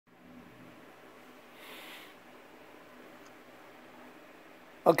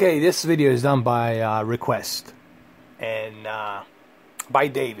Okay, this video is done by request and by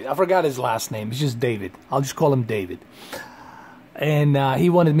David. I forgot his last name. It's just David. I'll just call him David. And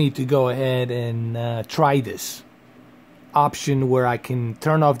he wanted me to go ahead and try this option where I can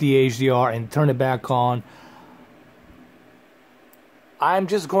turn off the HDR and turn it back on. I'm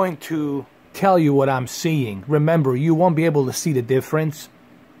just going to tell you what I'm seeing. Remember, you won't be able to see the difference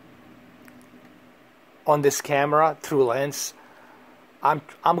on this camera through lens. I'm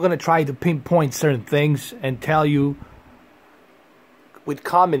going to try to pinpoint certain things and tell you with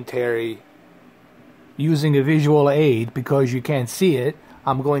commentary using a visual aid, because you can't see it.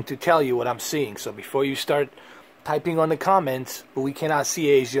 I'm going to tell you what I'm seeing. So before you start typing on the comments, but we cannot see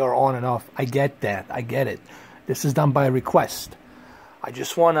HDR on and off, I get that. I get it. This is done by request. I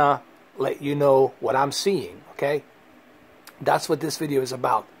just want to let you know what I'm seeing, okay? That's what this video is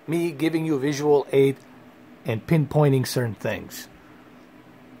about. Me giving you a visual aid and pinpointing certain things.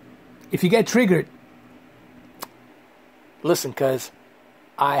 If you get triggered, listen, because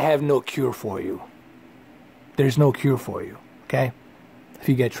I have no cure for you. There's no cure for you, okay? If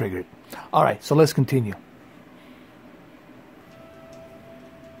you get triggered. All right, so let's continue.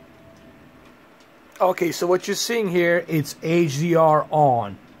 Okay, so what you're seeing here, it's HDR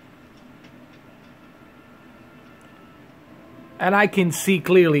on. And I can see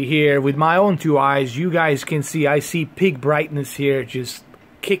clearly here with my own two eyes. You guys can see, I see peak brightness here just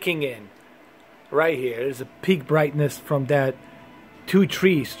kicking in. Right here, there's a peak brightness from that two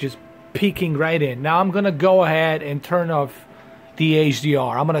trees just peeking right in. Now I'm going to go ahead and turn off the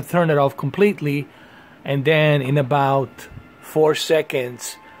HDR. I'm going to turn it off completely. And then in about 4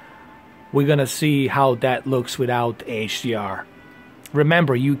 seconds, we're going to see how that looks without HDR.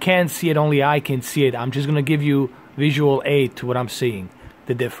 Remember, you can't see it, only I can see it. I'm just going to give you visual aid to what I'm seeing,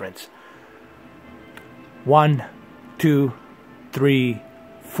 the difference. 1, 2, 3,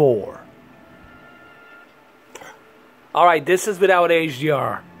 4. Alright, this is without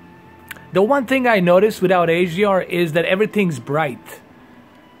HDR. The one thing I noticed without HDR is that everything's bright.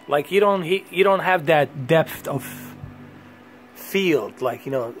 Like you don't have that depth of field. Like,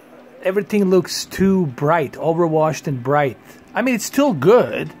 you know, everything looks too bright, overwashed and bright. I mean, it's still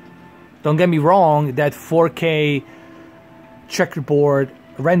good. Don't get me wrong, that 4K checkerboard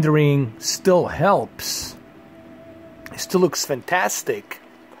rendering still helps. It still looks fantastic.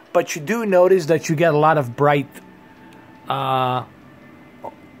 But you do notice that you get a lot of bright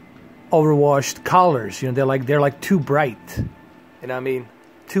overwashed colors. You know, they're like too bright. You know what I mean?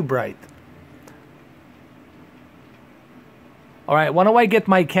 Too bright. Alright, why don't I get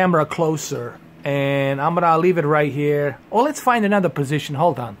my camera closer, and I'm gonna leave it right here. Oh, let's find another position.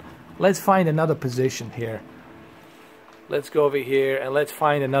 Hold on. Let's find another position here. Let's go over here and let's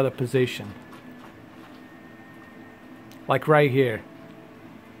find another position. Like right here.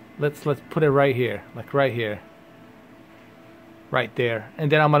 Let's put it right here. Like right here. Right there.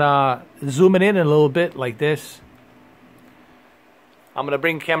 And then I'm gonna zoom it in a little bit like this. I'm gonna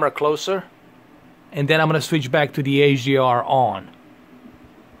bring the camera closer, and then I'm gonna switch back to the HDR on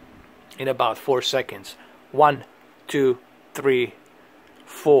in about 4 seconds. 1, 2, 3,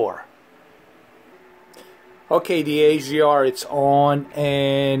 4. Okay, the HDR, it's on,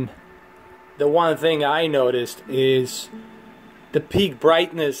 and the one thing I noticed is the peak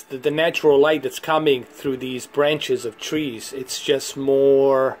brightness, the natural light that's coming through these branches of trees. It's just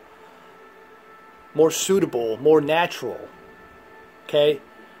more suitable, more natural. Okay?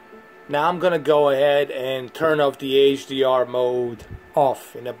 Now I'm gonna go ahead and turn off the HDR mode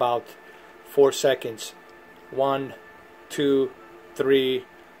off in about 4 seconds. 1, 2, 3,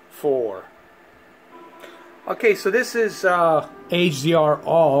 4. Okay, so this is HDR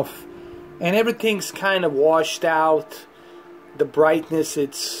off, and everything's kind of washed out. The brightness,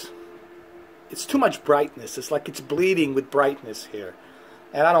 it's too much brightness. It's like it's bleeding with brightness here,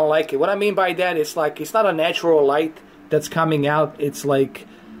 and I don't like it. What I mean by that is, like, it's not a natural light that's coming out. It's like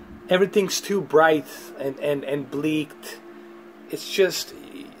everything's too bright and bleaked. It's just,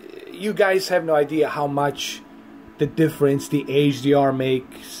 you guys have no idea how much the difference the HDR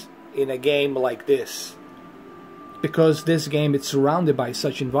makes in a game like this, because this game, it's surrounded by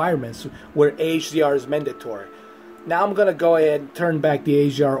such environments where HDR is mandatory. Now I'm gonna go ahead and turn back the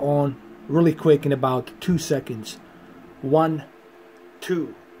HDR on really quick in about 2 seconds. 1,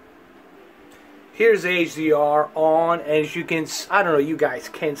 2. Here's HDR on, as you can, I don't know, you guys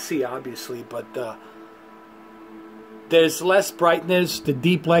can't see obviously, but there's less brightness. The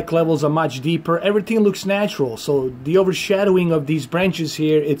deep black levels are much deeper. Everything looks natural. So the overshadowing of these branches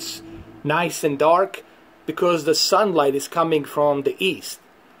here, it's nice and dark because the sunlight is coming from the east.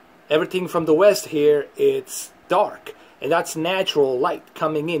 Everything from the west here, it's dark, and that's natural light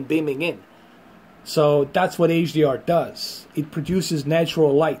coming in, beaming in. So that's what HDR does. It produces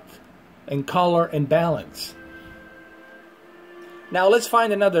natural light and color and balance. Now let's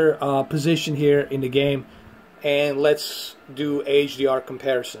find another position here in the game, and let's do HDR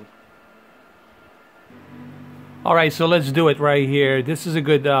comparison. Alright, so let's do it right here. This is a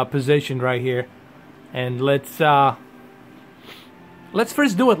good position right here. And let's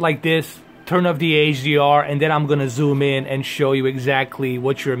first do it like this. Turn off the HDR, and then I'm gonna zoom in and show you exactly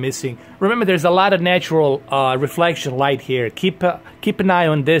what you're missing. Remember, there's a lot of natural reflection light here. Keep an eye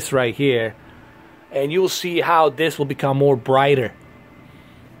on this right here, and you'll see how this will become more brighter.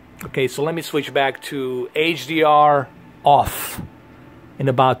 Okay, so let me switch back to HDR off in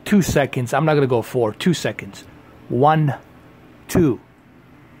about 2 seconds. I'm not gonna go 4, 2 seconds. 1, 2.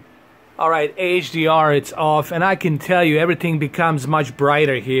 Alright, HDR, it's off, and I can tell you everything becomes much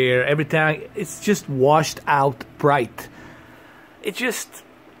brighter here. Every time, it's just washed out bright. It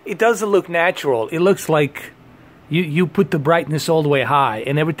doesn't look natural. It looks like you put the brightness all the way high,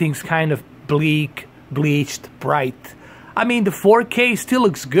 and everything's kind of bleak, bleached, bright. I mean, the 4K still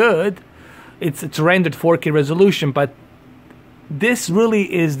looks good. It's rendered 4K resolution, but this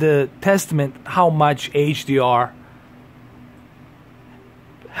really is the testament how much HDR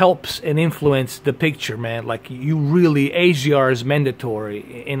helps and influence the picture, man. Like, you really, HDR is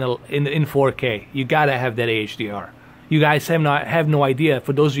mandatory in 4K. You gotta have that HDR. You guys have no idea.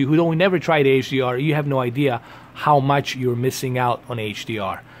 For those of you who never tried HDR, you have no idea how much you're missing out on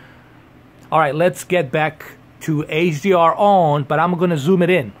HDR. All right, let's get back to HDR on, but I'm gonna zoom it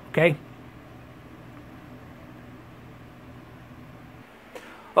in, okay?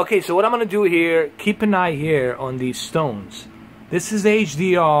 Okay, so what I'm gonna do here, keep an eye here on these stones. This is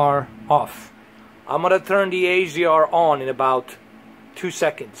HDR off. I'm gonna turn the HDR on in about 2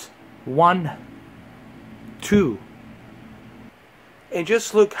 seconds. 1, 2. And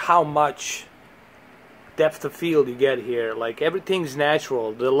just look how much depth of field you get here. Like, everything's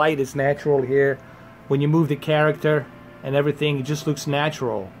natural. The light is natural here. When you move the character and everything, it just looks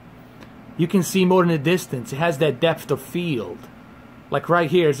natural. You can see more in the distance. It has that depth of field. Like right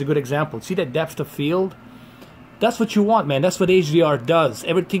here is a good example. See that depth of field? That's what you want, man. That's what HDR does.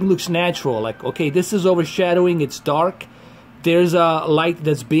 Everything looks natural. Like, okay, this is overshadowing. It's dark. There's a light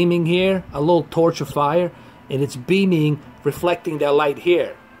that's beaming here, a little torch of fire, and it's beaming, reflecting that light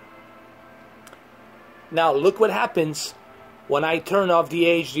here. Now, look what happens when I turn off the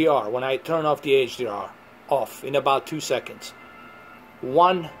HDR. When I turn off the HDR off in about 2 seconds.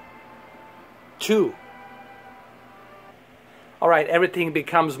 1, 2. Alright, everything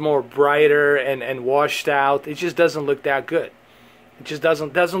becomes more brighter and washed out. It just doesn't look that good. It just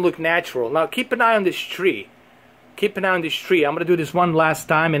doesn't look natural. Now keep an eye on this tree. Keep an eye on this tree. I'm going to do this one last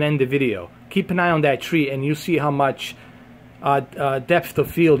time and end the video. Keep an eye on that tree, and you'll see how much depth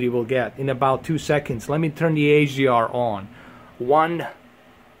of field you will get in about 2 seconds. Let me turn the HDR on. 1,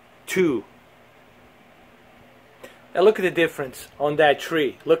 2. Now look at the difference on that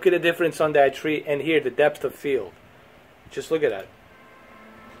tree. Look at the difference on that tree, and here the depth of field. Just look at that.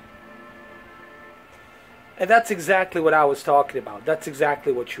 And that's exactly what I was talking about. That's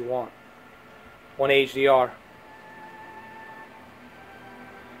exactly what you want on HDR.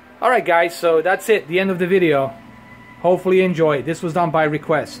 Alright guys, so that's it. The end of the video. Hopefully you enjoyed. This was done by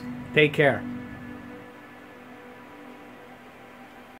request. Take care.